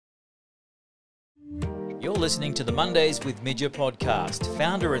listening to the Mondays with Midger podcast,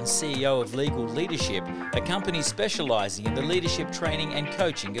 founder and CEO of Legal Leadership, a company specialising in the leadership training and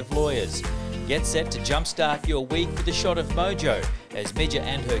coaching of lawyers. Get set to jumpstart your week with a shot of mojo as Midger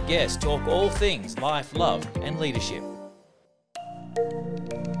and her guests talk all things life, love and leadership.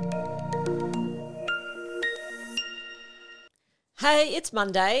 Hey, it's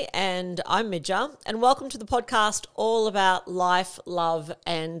Monday and I'm Midger, and welcome to the podcast all about life, love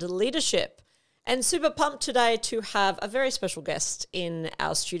and leadership. And super pumped today to have a very special guest in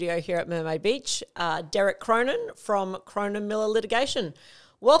our studio here at Mermaid Beach, Derek Cronin from Cronin Miller Litigation.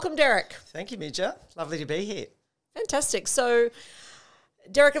 Welcome, Derek. Thank you, Midger. Lovely to be here. Fantastic. So,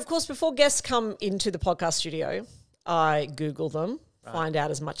 Derek, of course, before guests come into the podcast studio, I Google them, find out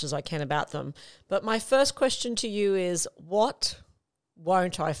as much as I can about them. But my first question to you is, what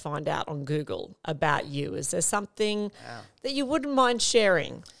won't I find out on Google about you? Is there something that you wouldn't mind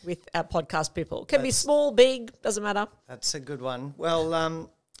sharing with our podcast people? Can be small, big, doesn't matter. That's a good one. Well,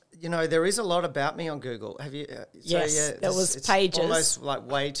 there is a lot about me on Google. Have you? Yes, there was pages. Almost like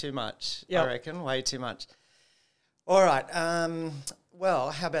way too much, Yep. I reckon, way too much. All right.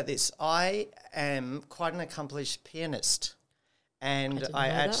 Well, how about this? I am quite an accomplished pianist. And I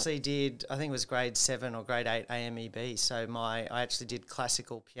actually did, I think it was grade 7 or grade 8 AMEB. So I actually did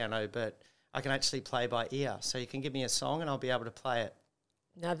classical piano, but I can actually play by ear. So you can give me a song and I'll be able to play it.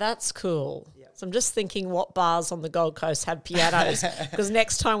 Now that's cool. Yep. So I'm just thinking what bars on the Gold Coast have pianos, because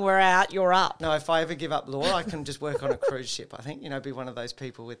next time we're out, you're up. No, if I ever give up law, I can just work on a cruise ship. I think, be one of those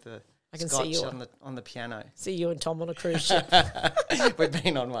people with the scotch on the piano. See you and Tom on a cruise ship. We've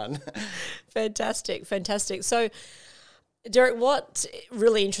been on one. Fantastic. So, Derek, what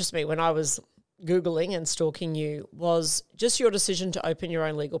really interested me when I was Googling and stalking you was just your decision to open your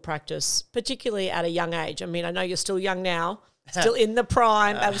own legal practice, particularly at a young age. I mean, I know you're still young now, still in the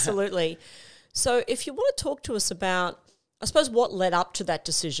prime, absolutely. So if you want to talk to us about, I suppose, what led up to that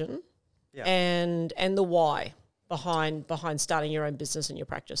decision and the why behind starting your own business and your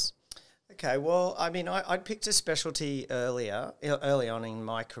practice. Okay, well, I mean, I picked a specialty early on in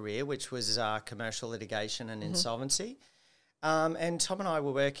my career, which was commercial litigation and insolvency. And Tom and I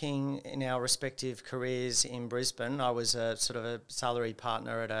were working in our respective careers in Brisbane. I was a sort of a salary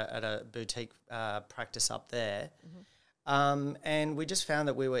partner at a boutique practice up there. And we just found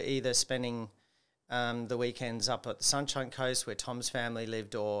that we were either spending the weekends up at the Sunshine Coast where Tom's family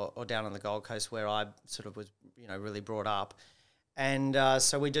lived or down on the Gold Coast where I sort of was, really brought up. And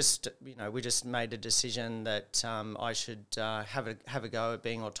so we just made a decision that I should have a go at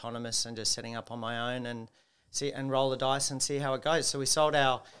being autonomous and just setting up on my own and roll the dice and see how it goes. So we sold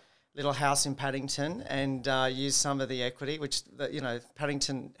our little house in Paddington and used some of the equity, which,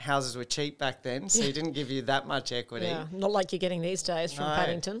 Paddington houses were cheap back then, so it didn't give you that much equity. Yeah, not like you're getting these days from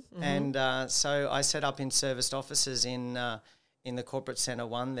Paddington. Mm-hmm. And so I set up in serviced offices in the Corporate Centre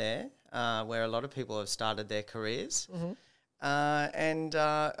 1 there, where a lot of people have started their careers. Mm-hmm.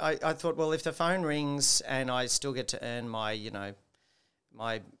 I thought, well, if the phone rings and I still get to earn my,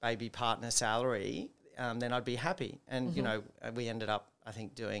 my baby partner salary, then I'd be happy. And, we ended up, I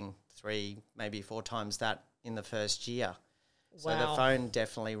think, doing 3, maybe 4 times that in the first year. So the phone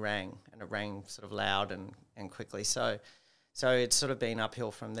definitely rang, and it rang sort of loud and quickly. So it's sort of been uphill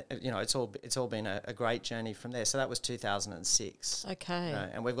from there. It's all been a great journey from there. So that was 2006. Okay.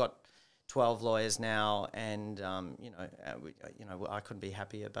 And we've got 12 lawyers now, and I couldn't be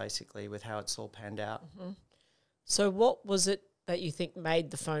happier basically with how it's all panned out. Mm-hmm. So what was it that you think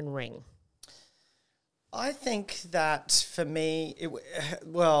made the phone ring? I think that for me, if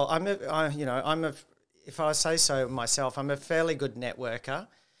I say so myself, I'm a fairly good networker,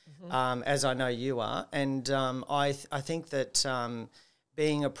 as I know you are, and I think that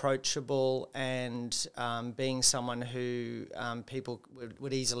being approachable and being someone who people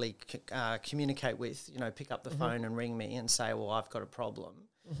would easily communicate with, pick up the phone and ring me and say, well, I've got a problem.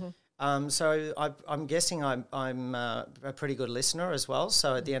 So I'm guessing I'm a pretty good listener as well.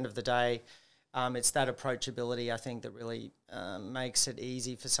 So at the end of the day, it's that approachability, I think, that really makes it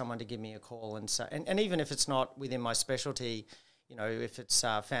easy for someone to give me a call. And even if it's not within my specialty, if it's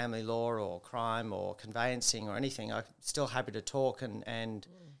family law or crime or conveyancing or anything, I'm still happy to talk and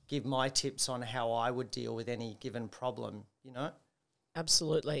give my tips on how I would deal with any given problem,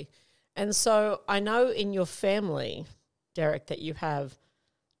 Absolutely. And so I know in your family, Derek, that you have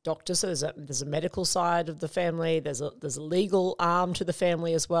doctors. So there's a medical side of the family. There's a legal arm to the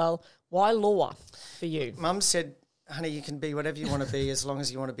family as well. Why law for you? Mum said, honey, you can be whatever you want to be as long as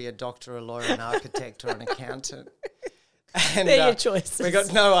you want to be a doctor, a lawyer, an architect or an accountant. And they're your choices. We've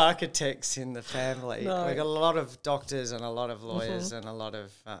got no architects in the family. No. We've got a lot of doctors and a lot of lawyers and a lot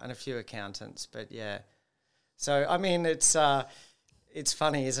of and a few accountants. But yeah. So, I mean, it's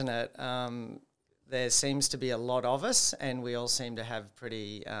funny, isn't it? There seems to be a lot of us, and we all seem to have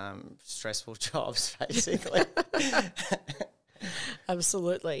pretty stressful jobs, basically.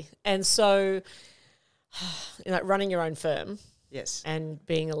 Absolutely. And so, running your own firm, yes, and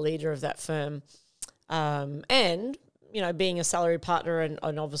being a leader of that firm, and being a salaried partner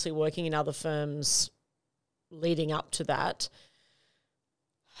and obviously working in other firms leading up to that.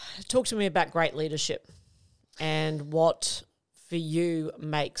 Talk to me about great leadership and what for you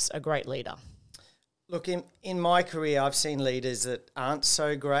makes a great leader. Look, in my career, I've seen leaders that aren't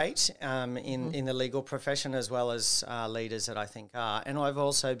so great in the legal profession, as well as leaders that I think are. And I've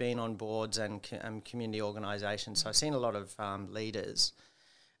also been on boards and community organisations, so I've seen a lot of leaders.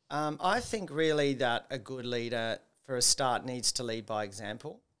 I think really that a good leader, for a start, needs to lead by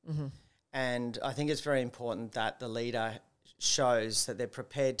example. Mm-hmm. And I think it's very important that the leader shows that they're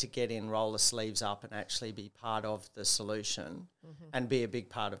prepared to get in, roll the sleeves up, and actually be part of the solution and be a big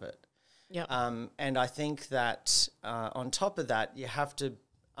part of it. Yep. And I think that on top of that, you have to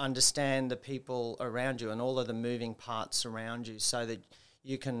understand the people around you and all of the moving parts around you so that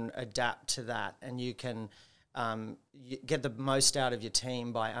you can adapt to that, and you can get the most out of your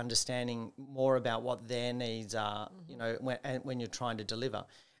team by understanding more about what their needs are, when you're trying to deliver.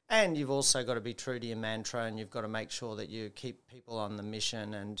 And you've also got to be true to your mantra, and you've got to make sure that you keep people on the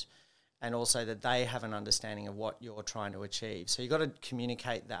mission and also that they have an understanding of what you're trying to achieve. So you've got to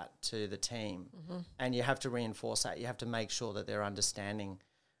communicate that to the team, and you have to reinforce that. You have to make sure that they're understanding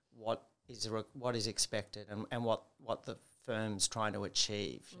what is expected and what the firm's trying to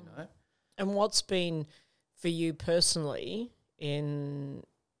achieve, And what's been for you personally in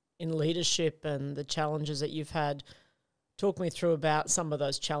leadership and the challenges that you've had? Talk me through about some of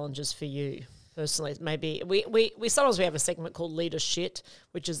those challenges for you personally. Maybe we sometimes we have a segment called Leader Shit,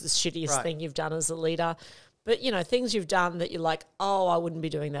 which is the shittiest thing you've done as a leader. But, things you've done that you're like, oh, I wouldn't be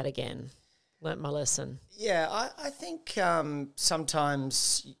doing that again. Learnt my lesson. Yeah, I think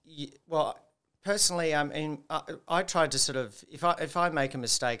sometimes, personally, I mean, I try to sort of, if I make a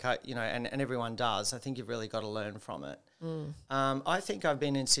mistake, and everyone does, I think you've really got to learn from it. I think I've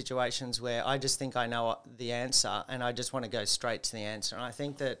been in situations where I just think I know the answer and I just want to go straight to the answer. And I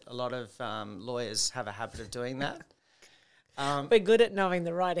think that a lot of lawyers have a habit of doing that. We're good at knowing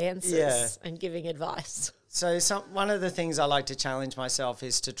the right answers and giving advice. So one of the things I like to challenge myself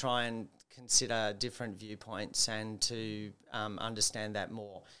is to try and consider different viewpoints and to understand that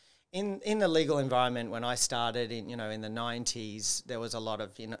more. In the legal environment, when I started in the 90s, there was a lot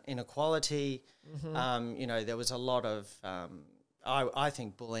of inequality. There was a lot of, I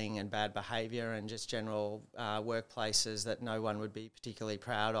think, bullying and bad behaviour and just general workplaces that no one would be particularly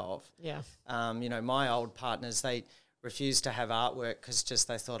proud of. Yeah. My old partners, they refused to have artwork because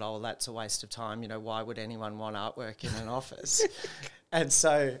they thought, oh, well, that's a waste of time. Why would anyone want artwork in an office? And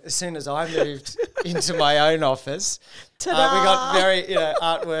so as soon as I moved into my own office, we got very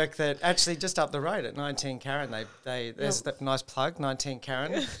artwork that actually just up the road at 19 Karen, there's that nice plug, 19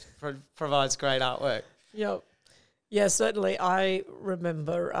 Karen provides great artwork. Yep. Yeah, certainly. I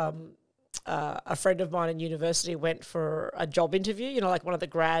remember a friend of mine in university went for a job interview, like one of the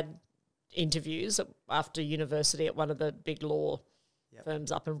grad interviews after university at one of the big law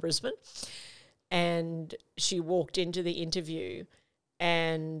firms up in Brisbane. And she walked into the interview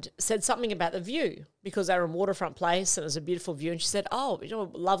and said something about the view because they were in Waterfront Place and it was a beautiful view. And she said, oh,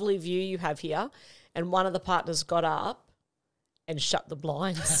 lovely view you have here. And one of the partners got up and shut the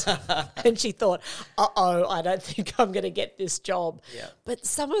blinds. And she thought, I don't think I'm going to get this job. Yeah. But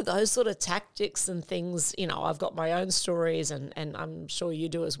some of those sort of tactics and things, I've got my own stories and I'm sure you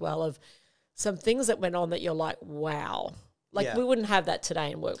do as well, of some things that went on that you're like, wow. We wouldn't have that today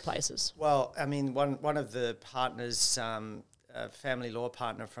in workplaces. Well, I mean, one of the partners, a family law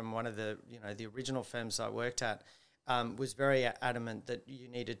partner from one of the the original firms I worked at, was very adamant that you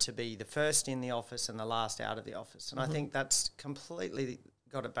needed to be the first in the office and the last out of the office. And I think that's completely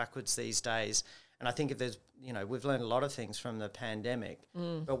got it backwards these days. And I think if there's, we've learned a lot of things from the pandemic,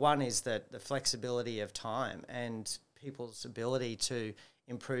 but one is that the flexibility of time and people's ability to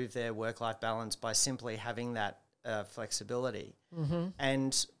improve their work-life balance by simply having that flexibility.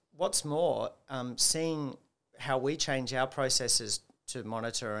 And what's more, seeing how we change our processes to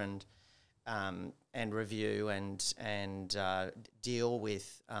monitor and review and deal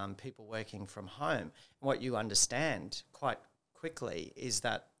with people working from home. And what you understand quite quickly is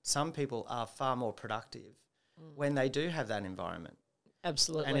that some people are far more productive when they do have that environment.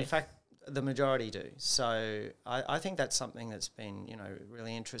 Absolutely. And in fact, the majority do. So I think that's something that's been,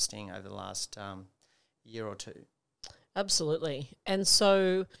 really interesting over the last year or two. Absolutely. And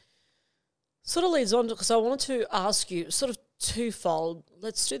so Sort of leads on because I wanted to ask you sort of twofold.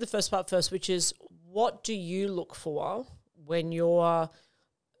 Let's do the first part first, which is what do you look for when you're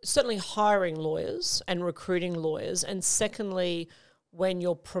certainly hiring lawyers and recruiting lawyers, and secondly, when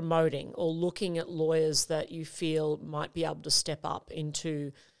you're promoting or looking at lawyers that you feel might be able to step up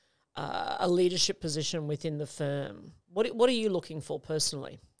into a leadership position within the firm? What are you looking for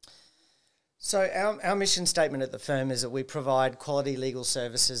personally? So our mission statement at the firm is that we provide quality legal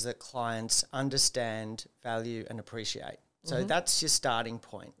services that clients understand, value and appreciate. So that's your starting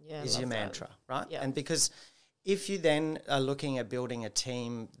point, is your mantra, right? Yeah. And because if you then are looking at building a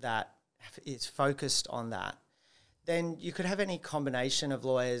team that is focused on that, then you could have any combination of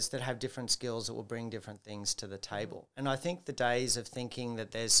lawyers that have different skills that will bring different things to the table. And I think the days of thinking that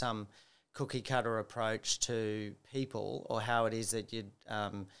there's some cookie cutter approach to people or how it is that you'd,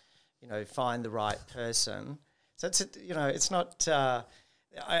 find the right person. So it's not,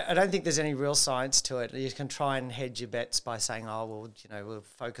 I don't think there's any real science to it. You can try and hedge your bets by saying, we'll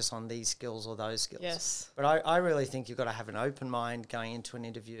focus on these skills or those skills. Yes. But I really think you've got to have an open mind going into an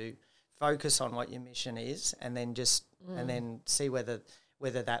interview, focus on what your mission is, and then and then see whether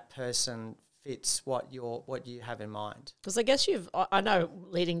that person fits what you have in mind. Because I guess I know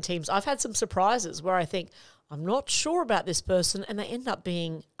leading teams, I've had some surprises where I think, I'm not sure about this person, and they end up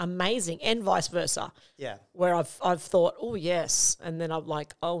being amazing, and vice versa. Yeah. Where I've thought, oh yes, and then I'm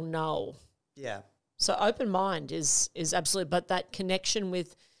like, oh no. Yeah. So open mind is absolutely, but that connection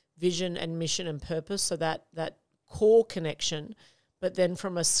with vision and mission and purpose, so that core connection, but then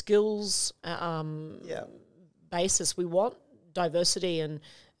from a skills basis, we want diversity and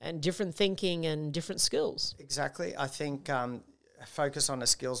different thinking and different skills. Exactly. I think focus on a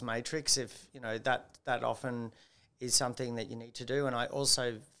skills matrix, if that often is something that you need to do. And I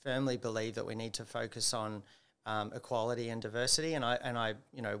also firmly believe that we need to focus on equality and diversity. And I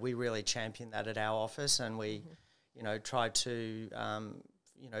we really champion that at our office, and we try to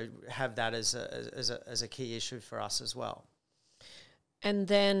have that as a key issue for us as well. And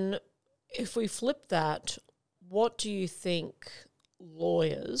then if we flip that, what do you think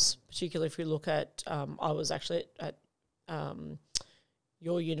lawyers, particularly if we look at, I was actually at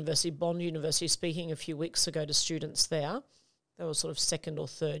your university, Bond University, speaking a few weeks ago to students there. They were sort of second or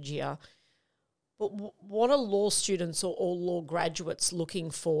third year. But what are law students or law graduates looking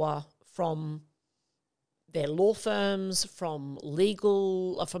for from their law firms, from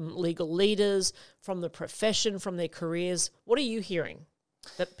legal leaders, from the profession, from their careers? What are you hearing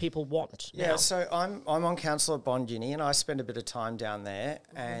that people want now? Yeah, so I'm on council at Bond Uni, and I spend a bit of time down there,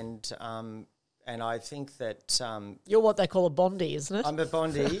 and I think that you're what they call a Bondy, isn't it? I'm a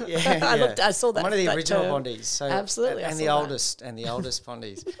Bondy. Yeah, I saw that. I'm one of the original term. Bondies. So absolutely, and the oldest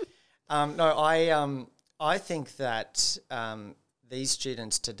Bondies. I think that these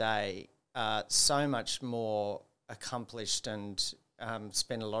students today are so much more accomplished and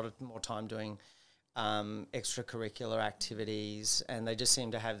spend a lot more time doing extracurricular activities, and they just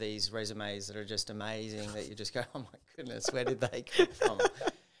seem to have these resumes that are just amazing that you just go, oh my goodness, where did they come from?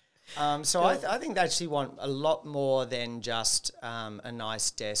 So I think they actually want a lot more than just a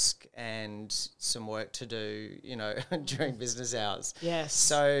nice desk and some work to do, during business hours. Yes.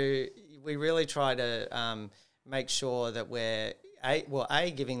 So we really try to make sure that we're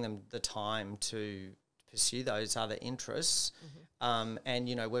giving them the time to pursue those other interests. And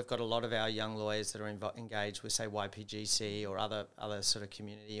we've got a lot of our young lawyers that are engaged with, say, YPGC or other sort of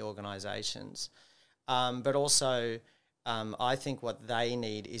community organisations, but also. I think what they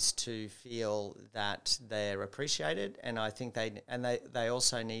need is to feel that they're appreciated, and I think they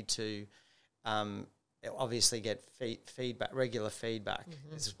also need to obviously get feedback, regular feedback.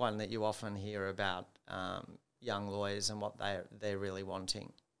 This is one that you often hear about young lawyers and what they're really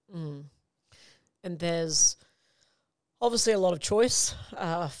wanting. And there's obviously a lot of choice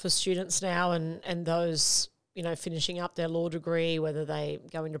for students now, and those finishing up their law degree, whether they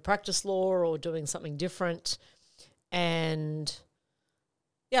go into practice law or doing something different. And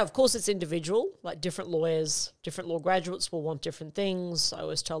yeah, of course it's individual, like different lawyers, different law graduates will want different things. I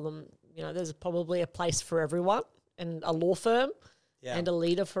always tell them, there's probably a place for everyone, and a law firm and a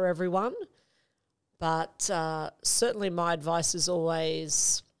leader for everyone. But certainly my advice is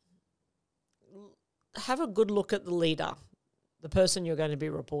always have a good look at the leader, the person you're going to be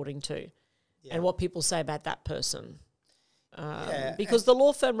reporting to, and what people say about that person. Because the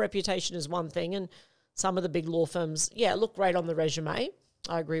law firm reputation is one thing, and some of the big law firms, look great on the resume.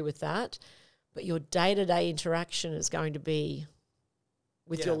 I agree with that. But your day-to-day interaction is going to be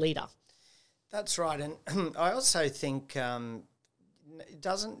with your leader. That's right. And I also think you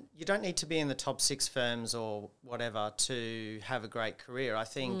don't need to be in the top 6 firms or whatever to have a great career. I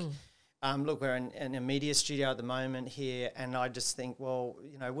think look, we're in a media studio at the moment here, and I just think, well,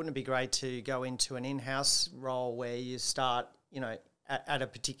 wouldn't it be great to go into an in-house role where you start, at a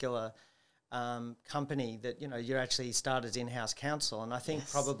particular company that, you actually start as in-house counsel. And I think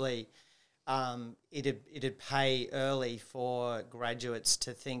probably it'd pay early for graduates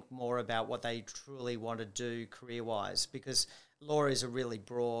to think more about what they truly want to do career-wise, because law is a really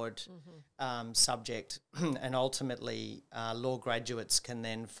broad subject, and ultimately law graduates can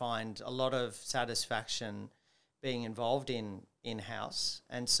then find a lot of satisfaction being involved in-house,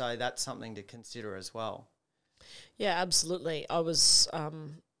 and so that's something to consider as well. Yeah, absolutely. I was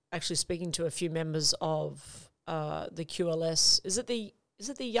actually speaking to a few members of the QLS. Is it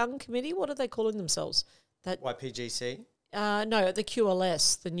the Young Committee? What are they calling themselves? That YPGC? No, the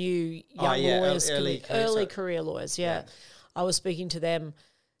QLS, the new Young Lawyers Early Career Lawyers. Yeah. I was speaking to them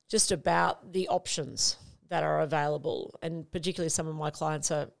just about the options that are available, and particularly some of my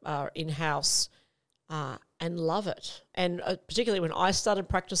clients are in-house and love it. And particularly when I started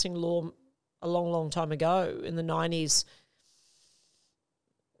practicing law a long, long time ago in the 90s,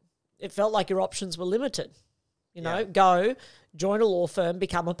 it felt like your options were limited. Go, join a law firm,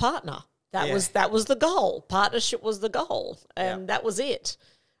 become a partner. That was the goal. Partnership was the goal, and that was it.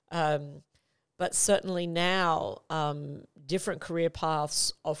 But certainly now, different career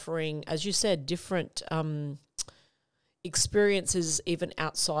paths offering, as you said, different experiences even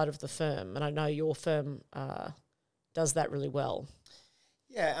outside of the firm. And I know your firm does that really well.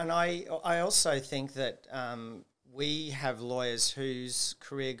 Yeah, and I also think that we have lawyers whose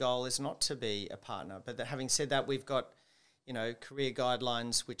career goal is not to be a partner. But having said that, we've got career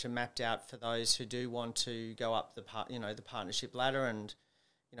guidelines which are mapped out for those who do want to go up the partnership ladder, and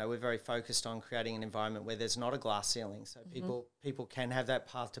we're very focused on creating an environment where there's not a glass ceiling, so people can have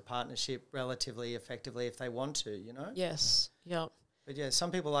that path to partnership relatively effectively if they want to. Yes. Yeah. But yeah, some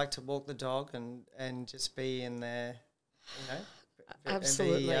people like to walk the dog and just be in there,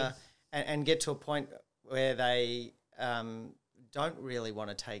 Absolutely, and get to a point where they don't really want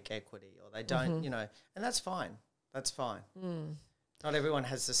to take equity, or they don't, and that's fine. That's fine. Not everyone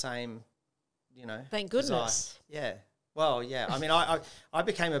has the same, Thank goodness. Desire. Yeah. Well, yeah. I mean, I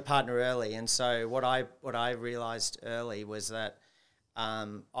became a partner early, and so what I realised early was that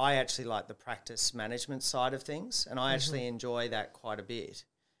I actually like the practice management side of things, and I actually enjoy that quite a bit.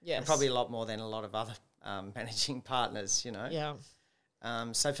 Yes. And probably a lot more than a lot of other managing partners, Yeah.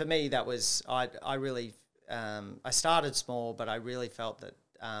 So for me, that was I really I started small, but I really felt that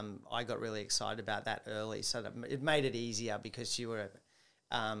I got really excited about that early, so that it made it easier because you were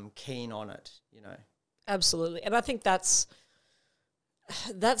keen on it, Absolutely. And I think that's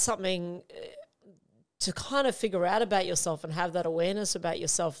something to kind of figure out about yourself and have that awareness about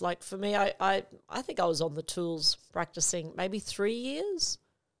yourself. Like for me, I think I was on the tools practicing maybe 3 years.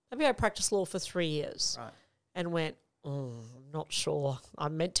 Maybe I practiced law for 3 years, right, and went, I'm not sure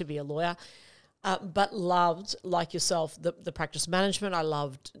I'm meant to be a lawyer, but loved, like yourself, the practice management. I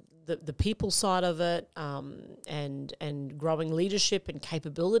loved the people side of it, and growing leadership and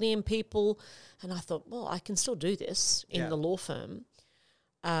capability in people. And I thought, well, I can still do this in the law firm.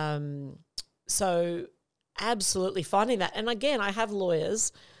 So absolutely finding that. And again, I have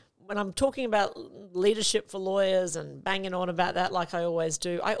lawyers, when I'm talking about leadership for lawyers and banging on about that like I always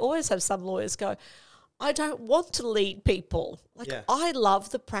do, I always have some lawyers go, I don't want to lead people. I love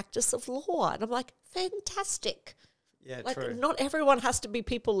the practice of law. And I'm like, fantastic. Yeah, like, true. Not everyone has to be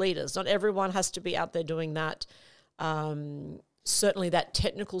people leaders. Not everyone has to be out there doing that. Certainly that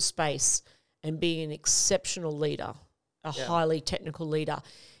technical space and being an exceptional leader, a highly technical leader,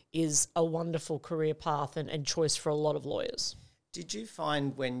 is a wonderful career path and choice for a lot of lawyers. Did you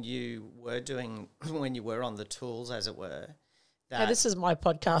find when you were on the tools, as it were, that... Yeah, this is my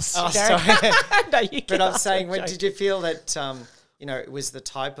podcast. Oh, sorry. No, you can. But I'm saying, did you feel that, it was the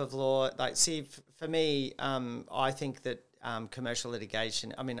type of law? Like, see, for me, I think that commercial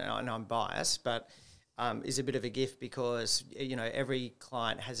litigation, I mean, and I'm biased, but is a bit of a gift because, every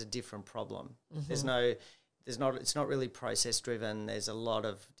client has a different problem. Mm-hmm. It's not really process driven. There's a lot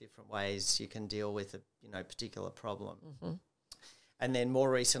of different ways you can deal with a particular problem. Mm-hmm. And then more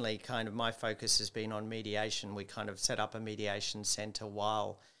recently, kind of my focus has been on mediation. We kind of set up a mediation centre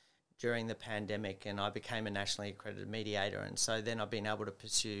during the pandemic, and I became a nationally accredited mediator. And so then I've been able to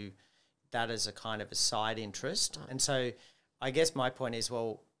pursue that as a kind of a side interest. Oh. And so I guess my point is,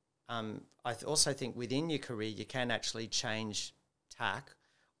 well, I also think within your career you can actually change tack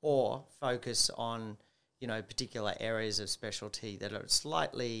or focus on, particular areas of specialty that are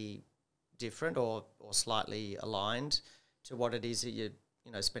slightly different or slightly aligned to what it is that you're,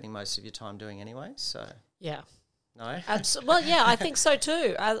 spending most of your time doing anyway. So yeah, No? Well, yeah, I think so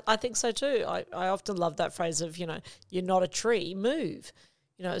too. I think so too. I often love that phrase of, you're not a tree, move.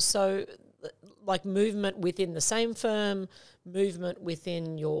 So like movement within the same firm, movement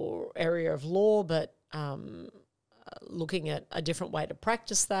within your area of law, but looking at a different way to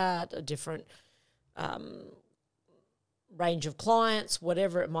practice that, a different range of clients,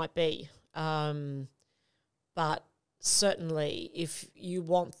 whatever it might be. But certainly if you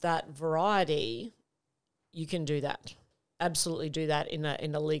want that variety, you can do that. Absolutely do that in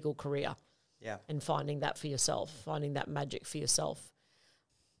a legal career. Yeah. And finding that for yourself, finding that magic for yourself.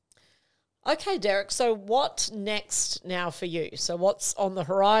 Okay, Derek, so what next now for you? So what's on the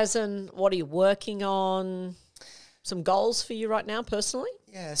horizon? What are you working on? Some goals for you right now personally?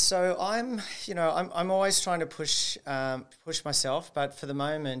 Yeah, so I'm always trying to push myself, but for the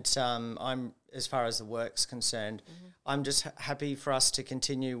moment, I'm, as far as the work's concerned, I'm just happy for us to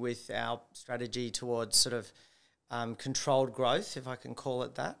continue with our strategy towards sort of controlled growth, if I can call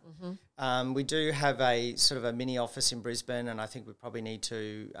it that. We do have a sort of a mini office in Brisbane, and I think we probably need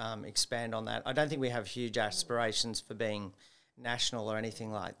to expand on that. I don't think we have huge aspirations for being national or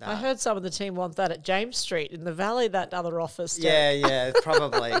anything like that. I heard some of the team want that at James Street in the Valley, that other office. Yeah,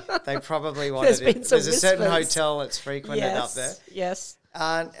 probably. They probably wanted it. There's a certain hotel that's frequented up there. Yes.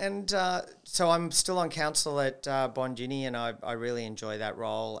 So I'm still on council at Bongini, and I really enjoy that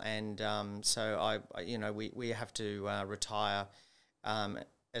role. And so we have to retire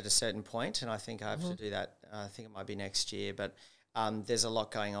at a certain point, and I think I have to do that. I think it might be next year, but there's a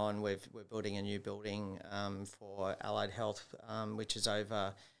lot going on. We're building a new building for Allied Health, which is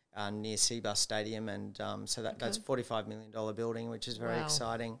over near Seabus Stadium, and so that's a $45 million building, which is very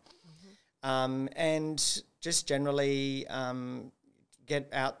exciting. And just generally get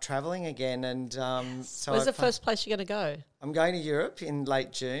out travelling again. And so where's the first place you're going to go? I'm going to Europe in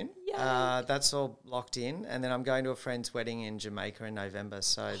late June. Yay. That's all locked in. And then I'm going to a friend's wedding in Jamaica in November.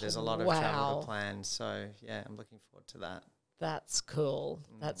 So there's a lot of travel to plan. So, yeah, I'm looking forward to that. That's cool.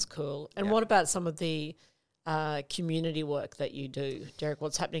 That's cool. And what about some of the community work that you do, Derek?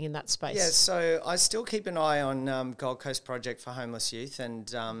 What's happening in that space? Yeah, so I still keep an eye on Gold Coast Project for Homeless Youth, and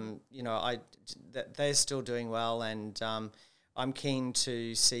they're still doing well, and I'm keen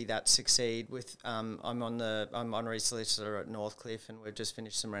to see that succeed. With I'm honorary solicitor at Northcliffe, and we've just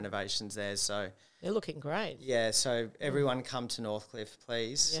finished some renovations there, so they're looking great. Yeah, so everyone come to Northcliffe,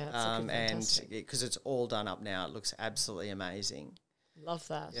 please. Yeah, and because it's all done up now, it looks absolutely amazing. Love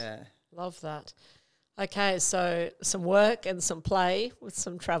that. Yeah, love that. Okay, so some work and some play with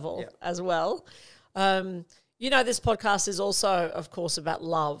some travel as well. This podcast is also, of course, about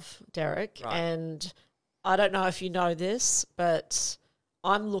love, Derek. Right. And I don't know if you know this, but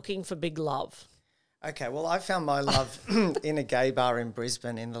I'm looking for big love. Okay, well, I found my love in a gay bar in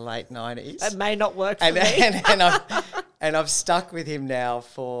Brisbane in the late 90s. It may not work for me. And I've stuck with him now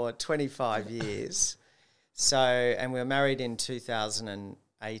for 25 years. So, and we were married in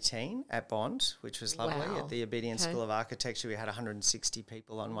 2018 at Bond, which was lovely. Wow. At the Obedience School of Architecture, we had 160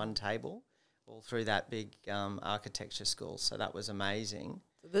 people on one table, all through that big architecture school. So that was amazing.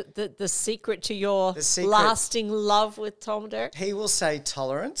 The secret to your lasting love with Tom, Derek? He will say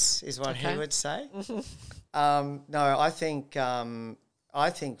tolerance is what he would say. No, I think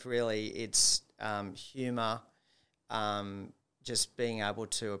really it's humour, just being able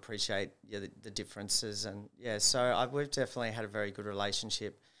to appreciate the differences, and so we've definitely had a very good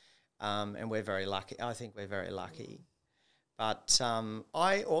relationship, and we're very lucky. I think we're very lucky. But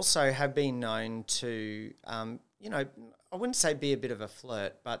I also have been known to, I wouldn't say be a bit of a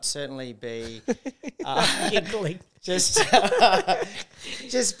flirt, but certainly be giggling. Just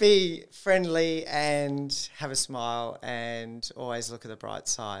be friendly and have a smile and always look at the bright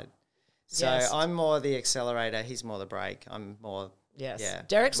side. So I'm more the accelerator, he's more the brake. I'm more... Yes. Yeah.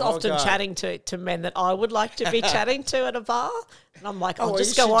 Derek's often chatting to men that I would like to be chatting to at a bar. And I'm like, I'll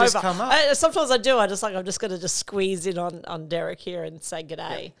just go over. Just come up. Sometimes I do. I'm just going to just squeeze in on Derek here and say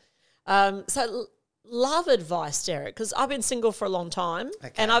g'day. Yeah. So love advice, Derek, because I've been single for a long time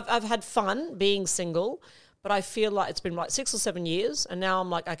and I've had fun being single, but I feel like it's been like 6 or 7 years, and now I'm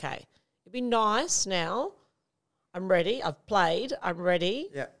like, okay, it'd be nice now. I'm ready. I've played. I'm ready.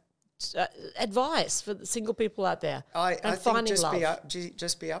 Yeah. Advice for the single people out there. I think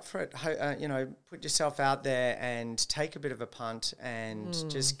just be up for it. Put yourself out there and take a bit of a punt and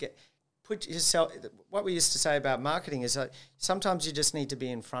just put yourself. What we used to say about marketing is sometimes you just need to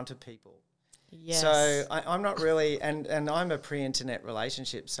be in front of people. Yes. So I'm not really, and I'm a pre-internet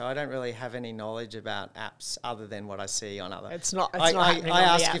relationship, so I don't really have any knowledge about apps other than what I see on other. It's not. I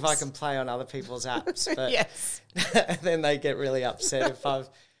ask the if I can play on other people's apps, but yes. then they get really upset if I've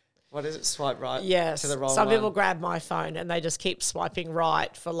What is it? Swipe right Yes. to the wrong Some one. people grab my phone and they just keep swiping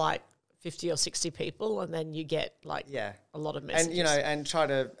right for like 50 or 60 people, and then you get like a lot of messages. And, and try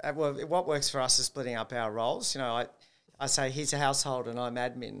to, what works for us is splitting up our roles. I say, he's a household and I'm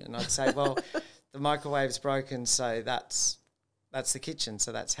admin. And I'd say, well, the microwave's broken, so that's the kitchen,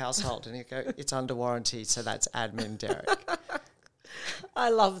 so that's household. And you go, it's under warranty, so that's admin, Derek. I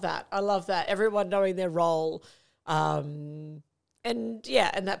love that. Everyone knowing their role. And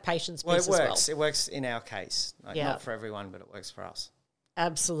that patience piece Well, it as works. It works in our case. Not for everyone, but it works for us.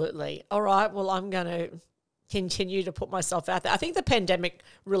 Absolutely. All right. Well, I'm going to continue to put myself out there. I think the pandemic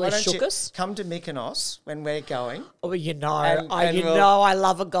really shook us. Come to Mykonos when we're going. Oh, I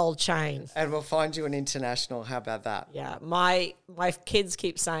love a gold chain. And we'll find you an international. How about that? Yeah. My kids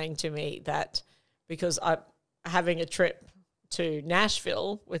keep saying to me that because I'm having a trip to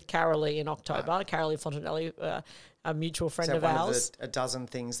Nashville with Carolee in October, Carolee Fontanelli, a mutual friend of ours. A dozen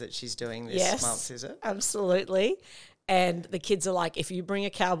things that she's doing this month, is it? Absolutely. And the kids are like, if you bring a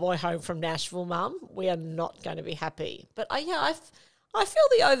cowboy home from Nashville, Mum, we are not going to be happy. But I feel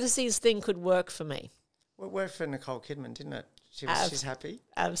the overseas thing could work for me. Well, it worked for Nicole Kidman, didn't it? She's happy.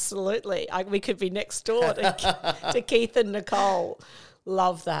 Absolutely. We could be next door to Keith and Nicole.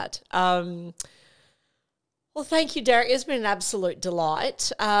 Love that. Well, thank you, Derek. It's been an absolute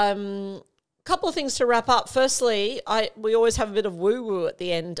delight. Couple of things to wrap up. Firstly, we always have a bit of woo-woo at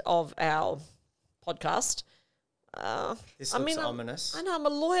the end of our podcast. This looks ominous. I know I'm a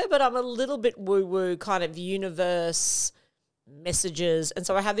lawyer, but I'm a little bit woo-woo, kind of universe messages. And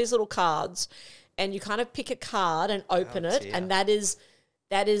so I have these little cards, and you kind of pick a card and open it, and that is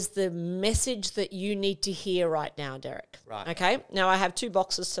the message that you need to hear right now, Derek. Right. Okay? Now, I have 2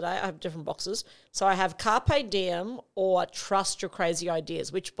 boxes today. I have different boxes. So I have Carpe Diem or Trust Your Crazy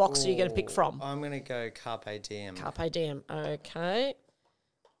Ideas. Which box are you going to pick from? I'm going to go Carpe Diem. Carpe Diem. Okay.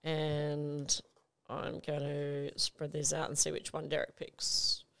 And I'm going to spread these out and see which one Derek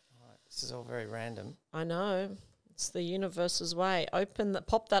picks. Right. This is all very random. I know. It's the universe's way.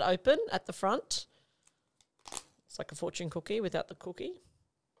 Pop that open at the front. It's like a fortune cookie without the cookie.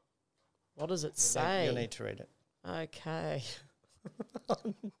 What does it say? You'll need to read it. Okay. No,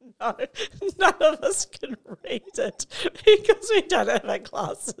 none of us can read it because we don't have our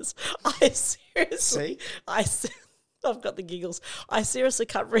glasses. I've got the giggles. I seriously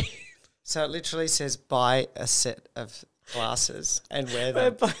can't read. So it literally says buy a set of glasses and wear them. We're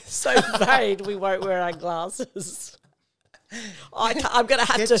both so vain we won't wear our glasses. I'm going to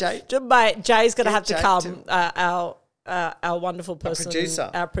have Jay's going to have to come, our wonderful person,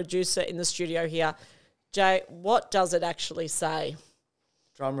 our producer in the studio here. Jay, what does it actually say?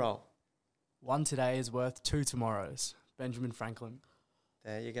 Drum roll. 1 today is worth 2 tomorrows. Benjamin Franklin.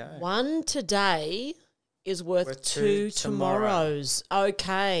 There you go. 1 today is worth 2 tomorrows.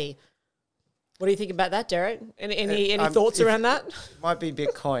 Okay. What do you think about that, Derek? Any thoughts around that? Might be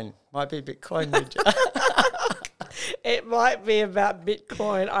Bitcoin. It might be about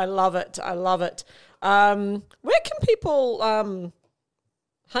Bitcoin. I love it. Where can people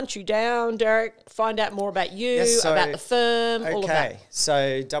hunt you down, Derek? Find out more about you, about the firm, all of that.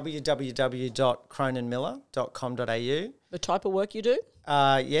 So www.croninmiller.com.au. The type of work you do?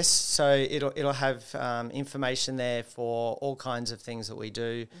 Yes, so it'll have information there for all kinds of things that we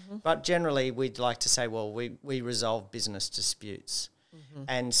do. Mm-hmm. But generally, we'd like to say, well, we resolve business disputes. Mm-hmm.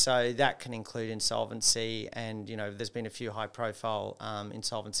 And so that can include insolvency, and, there's been a few high-profile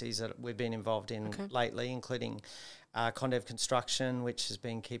insolvencies that we've been involved in lately, including Condev Construction, which has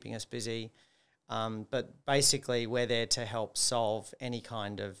been keeping us busy. But basically, we're there to help solve any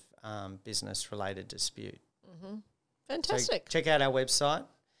kind of business-related dispute. Mm-hmm. Fantastic. So check out our website.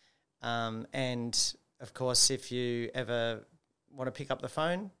 And, of course, if you ever want to pick up the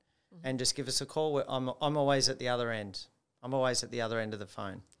phone and just give us a call, I'm always at the other end. I'm always at the other end of the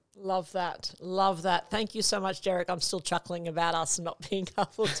phone. Love that. Thank you so much, Derek. I'm still chuckling about us not being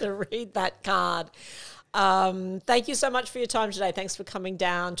able to read that card. Thank you so much for your time today. Thanks for coming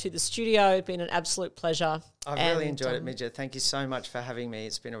down to the studio. It's been an absolute pleasure. I've really enjoyed it, Midget. Thank you so much for having me.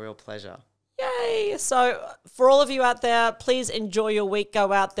 It's been a real pleasure. Yay. So for all of you out there, please enjoy your week.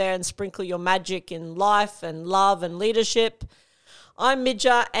 Go out there and sprinkle your magic in life and love and leadership. I'm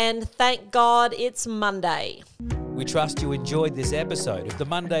Midja, and thank God it's Monday. We trust you enjoyed this episode of the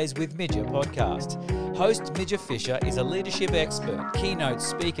Mondays with Midja podcast. Host Midja Fisher is a leadership expert, keynote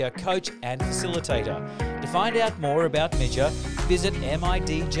speaker, coach and facilitator. To find out more about Midja, visit midja.com.au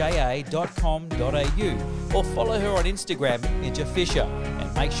or follow her on Instagram at Midja Fisher,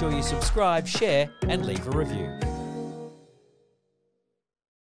 and make sure you subscribe, share and leave a review.